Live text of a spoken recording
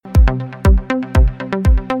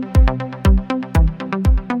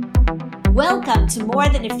Welcome to More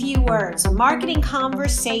Than a Few Words, a marketing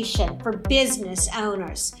conversation for business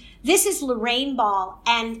owners. This is Lorraine Ball,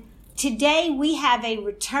 and today we have a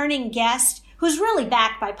returning guest who's really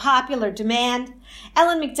back by popular demand.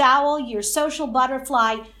 Ellen McDowell, your social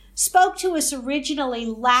butterfly, spoke to us originally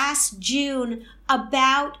last June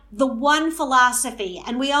about the one philosophy,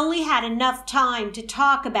 and we only had enough time to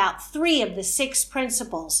talk about 3 of the 6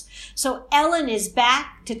 principles. So Ellen is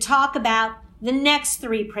back to talk about the next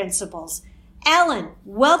 3 principles. Ellen,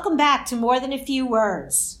 welcome back to More Than a Few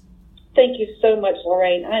Words. Thank you so much,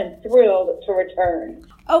 Lorraine. I am thrilled to return.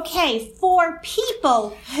 Okay, for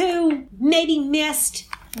people who maybe missed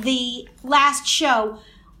the last show,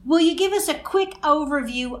 will you give us a quick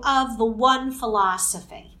overview of the one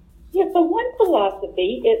philosophy? Yes, the one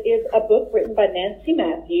philosophy, it is a book written by Nancy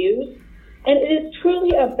Matthews, and it is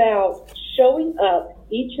truly about showing up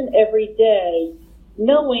each and every day,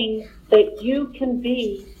 knowing that you can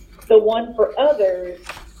be the one for others,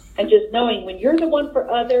 and just knowing when you're the one for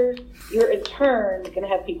others, you're in turn going to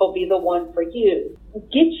have people be the one for you.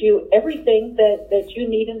 Get you everything that you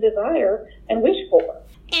need and desire and wish for.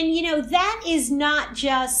 And that is not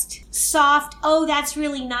just soft, oh, that's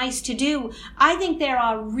really nice to do. I think there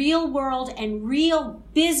are real world and real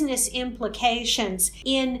business implications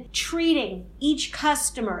in treating each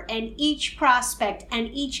customer and each prospect and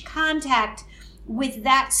each contact with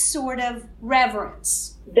that sort of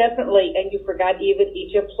reverence. Definitely, and you forgot even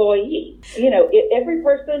each employee. Every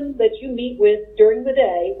person that you meet with during the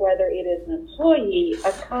day, whether it is an employee,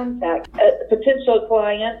 a contact, a potential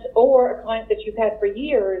client, or a client that you've had for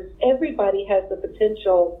years, everybody has the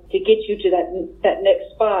potential to get you to that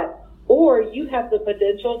next spot. Or you have the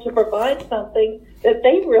potential to provide something that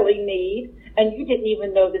they really need, and you didn't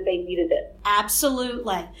even know that they needed it.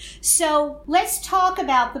 Absolutely. So let's talk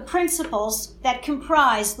about the principles that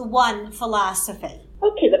comprise the one philosophy.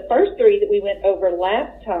 Okay, the first 3 that we went over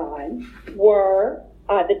last time were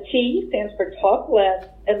the T stands for talk less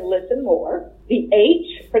and listen more. The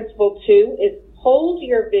H, principle 2, is hold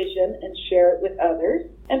your vision and share it with others.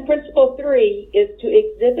 And principle 3 is to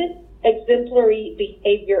exhibit exemplary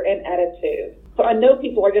behavior and attitude. So I know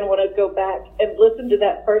people are going to want to go back and listen to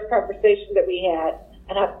that first conversation that we had,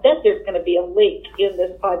 and I bet there's going to be a link in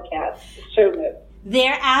this podcast, show notes.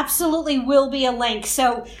 There absolutely will be a link.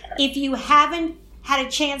 So if you haven't had a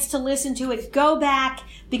chance to listen to it, go back,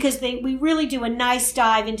 because we really do a nice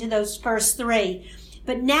dive into those first 3.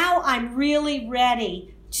 But now I'm really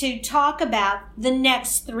ready to talk about the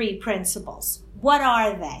next 3 principles. What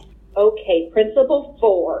are they? Okay, principle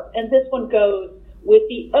 4, and this one goes with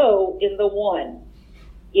the O in the 1.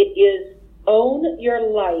 It is own your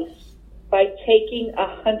life by taking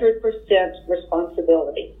 100%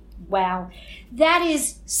 responsibility. Wow, that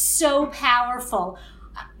is so powerful.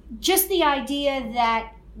 Just the idea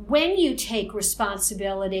that when you take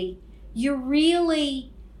responsibility, you're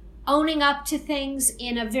really owning up to things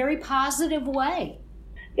in a very positive way.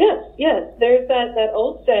 Yes. There's that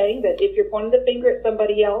old saying that if you're pointing the finger at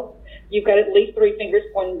somebody else, you've got at least 3 fingers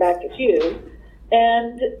pointing back at you.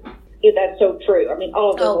 And that's so true. I mean,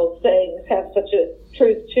 all of those old sayings have such a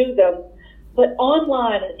truth to them. But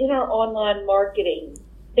online, in our online marketing,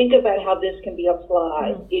 think about how this can be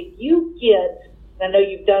applied. Mm-hmm. If you get, I know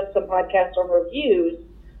you've done some podcasts on reviews,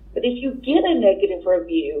 but if you get a negative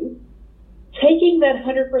review, taking that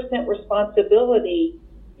 100% responsibility,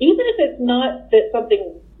 even if it's not that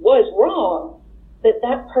something was wrong,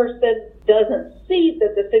 that person doesn't see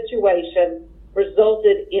that the situation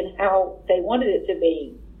resulted in how they wanted it to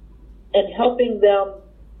be, and helping them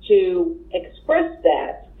to express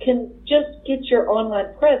that can just get your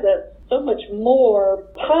online presence so much more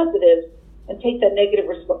positive, and take that negative,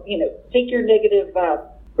 take your negative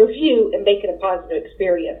review and make it a positive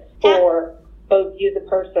experience for both you, the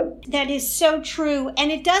person. That is so true.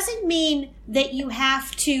 And it doesn't mean that you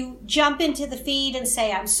have to jump into the feed and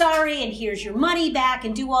say, I'm sorry, and here's your money back,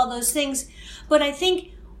 and do all those things. But I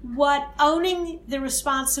think what owning the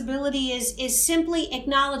responsibility is simply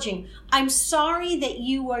acknowledging, I'm sorry that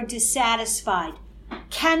you are dissatisfied.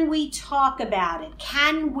 Can we talk about it?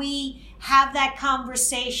 Can we have that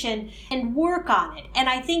conversation and work on it? And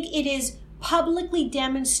I think it is publicly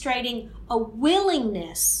demonstrating a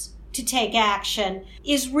willingness to take action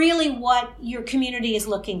is really what your community is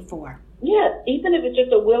looking for. Yes, even if it's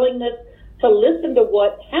just a willingness to listen to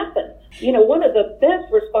what happened. One of the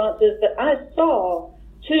best responses that I saw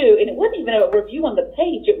too, and it wasn't even a review on the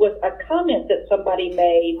page, it was a comment that somebody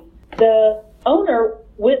made. The owner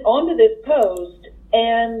went onto this post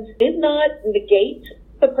and did not negate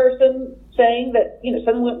the person saying that,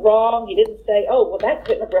 something went wrong. He didn't say, oh, well, that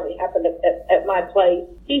couldn't have really happened at my place.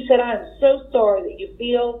 He said, I'm so sorry that you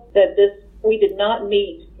feel that this we did not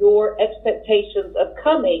meet your expectations of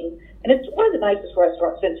coming. And it's one of the nicest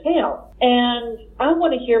restaurants in town. And I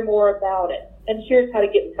want to hear more about it. And here's how to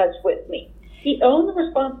get in touch with me. He owned the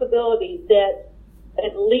responsibility that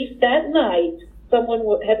at least that night, someone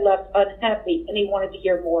had left unhappy, and he wanted to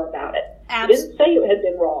hear more about it. He didn't say it had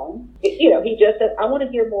been wrong. He just said, I want to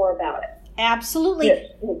hear more about it. Absolutely.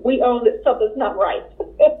 Yes, we own that something's not right.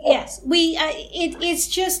 Yes, it's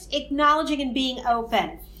just acknowledging and being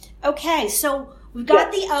open. Okay, so we've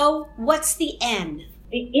got the O. What's the N?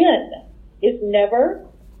 The N is never,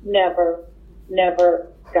 never,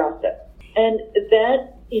 never gossip. And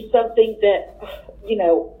that is something that,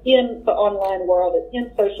 in the online world and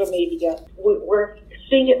in social media, we're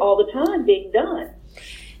seeing it all the time being done.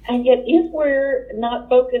 And yet, if we're not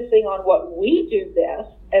focusing on what we do best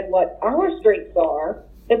and what our strengths are,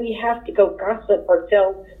 then we have to go gossip or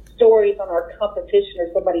tell stories on our competition or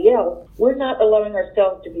somebody else. We're not allowing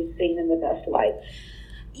ourselves to be seen in the best light.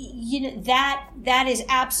 That is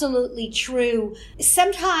absolutely true.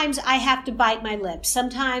 Sometimes I have to bite my lip.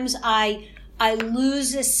 Sometimes I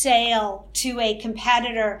lose a sale to a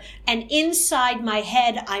competitor, and inside my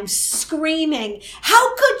head I'm screaming,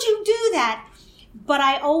 how could you do that? But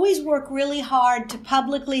I always work really hard to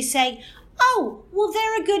publicly say, oh, well,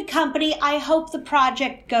 they're a good company. I hope the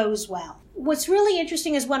project goes well. What's really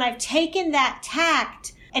interesting is when I've taken that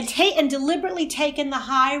tact and deliberately taken the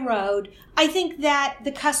high road, I think that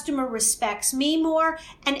the customer respects me more.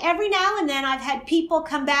 And every now and then I've had people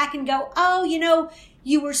come back and go, oh,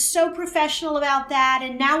 you were so professional about that,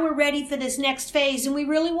 and now we're ready for this next phase, and we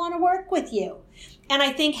really want to work with you. And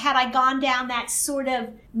I think had I gone down that sort of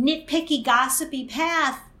nitpicky, gossipy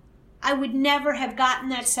path, I would never have gotten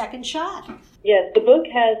that second shot. Yes, the book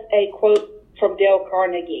has a quote from Dale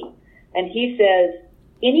Carnegie, and he says,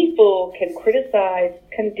 any fool can criticize,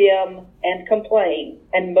 condemn, and complain,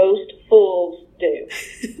 and most fools do.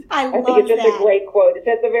 I think it's just that. A great quote. It's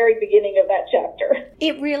at the very beginning of that chapter.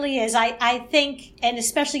 It really is. I think, and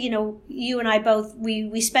especially, you and I both,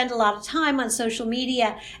 we spend a lot of time on social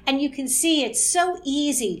media, and you can see it's so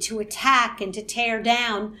easy to attack and to tear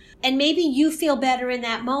down. And maybe you feel better in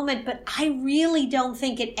that moment, but I really don't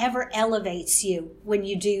think it ever elevates you when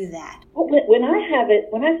you do that. Well, when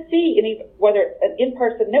I see whether it's an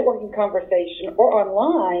in-person networking conversation or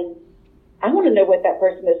online, I want to know what that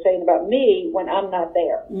person is saying about me when I'm not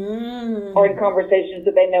there, or in conversations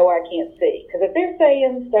that they know I can't see. Because if they're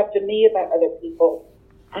saying stuff to me about other people,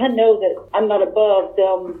 I know that I'm not above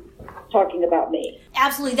them talking about me.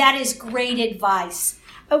 Absolutely. That is great advice.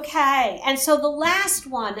 Okay. And so the last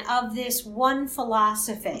one of this one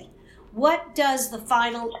philosophy, what does the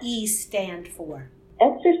final E stand for?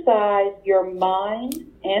 Exercise your mind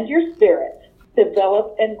and your spirit.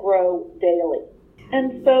 Develop and grow daily.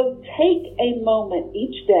 And so take a moment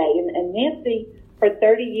each day, and Nancy for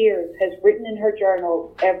 30 years has written in her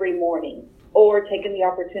journal every morning, or taken the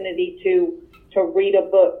opportunity to read a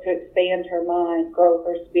book to expand her mind, grow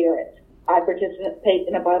her spirit. I participate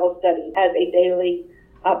in a Bible study as a daily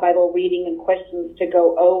Bible reading and questions to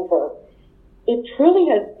go over. It truly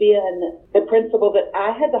has been the principle that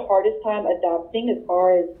I had the hardest time adopting as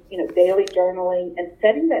far as, daily journaling and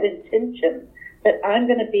setting that intention that I'm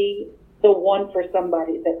going to be the one for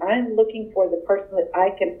somebody, that I'm looking for the person that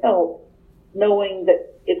I can help, knowing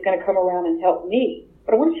that it's going to come around and help me.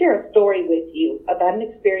 But I want to share a story with you about an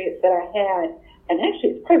experience that I had, and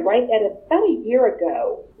actually it's probably right at about a year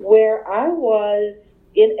ago, where I was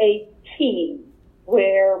in a team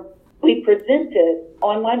where we presented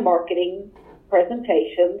online marketing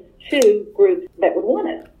presentations to groups that would want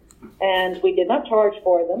us. And we did not charge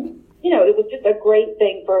for them. It was just a great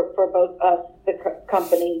thing for both us, the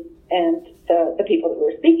company, and the people that we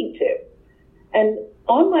were speaking to. And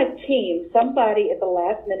on my team, somebody at the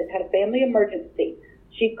last minute had a family emergency.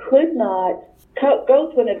 She could not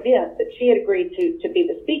go to an event that she had agreed to be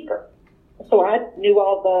the speaker. So I knew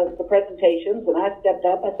all the presentations, and I stepped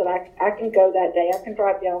up. I said, I can go that day. I can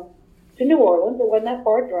drive down to New Orleans. It wasn't that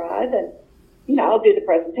far a drive, and I'll do the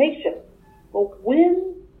presentation. Well,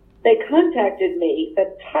 when they contacted me,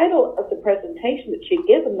 the title of the presentation that she'd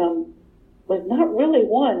given them was not really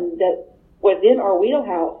one that was in our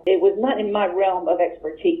wheelhouse. It was not in my realm of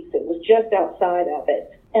expertise. It was just outside of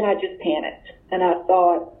it. And I just panicked. And I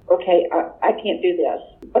thought, okay, I can't do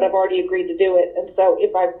this, but I've already agreed to do it. And so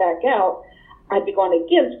if I back out, I'd be going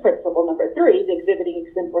against principle number 3, the exhibiting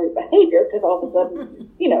exemplary behavior, because all of a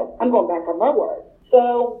sudden, I'm going back on my word.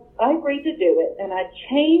 So I agreed to do it, and I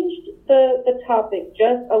changed the topic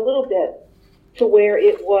just a little bit to where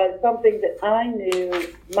it was something that I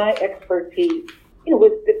knew my expertise,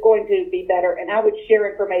 was going to be better, and I would share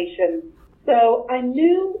information. So I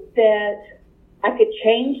knew that I could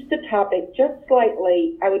change the topic just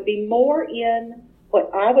slightly, I would be more in what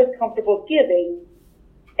I was comfortable giving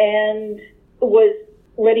and was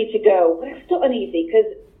ready to go. But I was still uneasy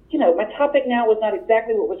because, my topic now was not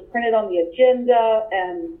exactly what was printed on the agenda,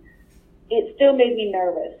 and it still made me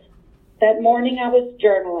nervous. That morning I was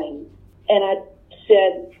journaling, and I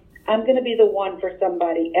said, I'm going to be the one for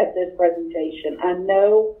somebody at this presentation. I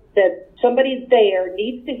know that somebody there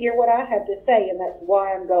needs to hear what I have to say, and that's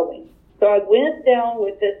why I'm going. So I went down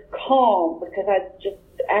with this calm because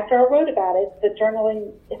after I wrote about it, the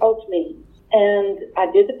journaling helped me. And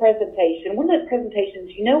I did the presentation. One of those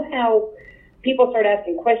presentations, you know how people start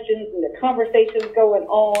asking questions and the conversation's going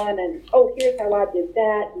on and, here's how I did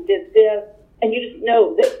that and did this. And you just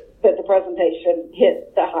know that the presentation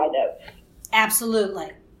hit the high notes.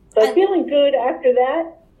 Absolutely. So I was feeling good after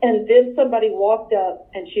that. And then somebody walked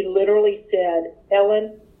up and she literally said,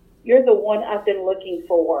 Ellen, you're the one I've been looking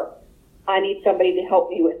for. I need somebody to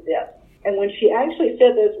help me with this. And when she actually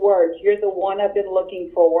said those words, you're the one I've been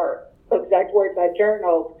looking for, the exact words I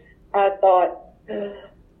journaled, I thought,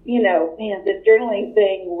 man, this journaling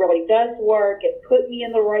thing really does work. It put me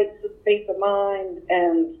in the right space of mind,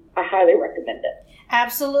 and I highly recommend it.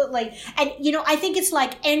 Absolutely. And, I think it's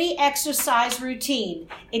like any exercise routine.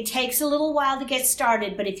 It takes a little while to get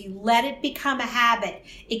started, but if you let it become a habit,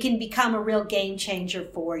 it can become a real game changer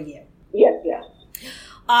for you. Yes.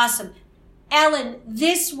 Awesome. Ellen,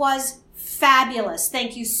 this was fabulous.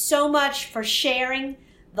 Thank you so much for sharing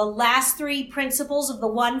the last 3 principles of the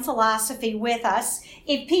One Philosophy with us.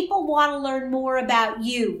 If people want to learn more about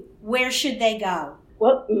you, where should they go?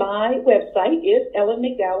 Well, my website is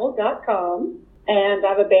ellenmcdowell.com, and I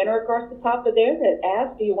have a banner across the top of there that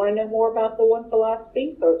asks, do you want to know more about the One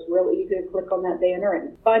Philosophy? So it's really easy to click on that banner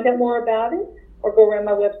and find out more about it, or go around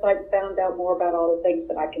my website and find out more about all the things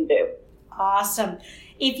that I can do. Awesome.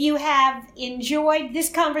 If you have enjoyed this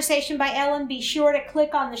conversation by Ellen, be sure to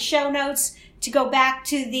click on the show notes to go back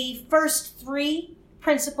to the first 3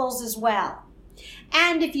 principles as well.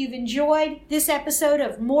 And if you've enjoyed this episode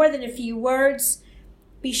of More Than a Few Words,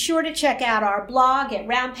 be sure to check out our blog at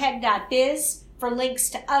roundpeg.biz for links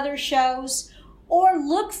to other shows, or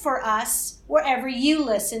look for us wherever you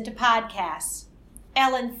listen to podcasts.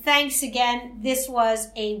 Ellen, thanks again. This was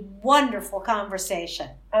a wonderful conversation.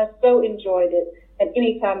 I so enjoyed it. And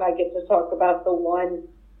anytime I get to talk about the One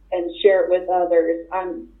and share it with others,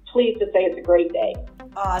 I'm pleased to say it's a great day.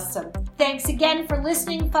 Awesome. Thanks again for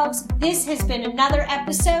listening, folks. This has been another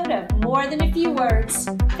episode of More Than a Few Words.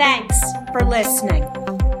 Thanks for listening.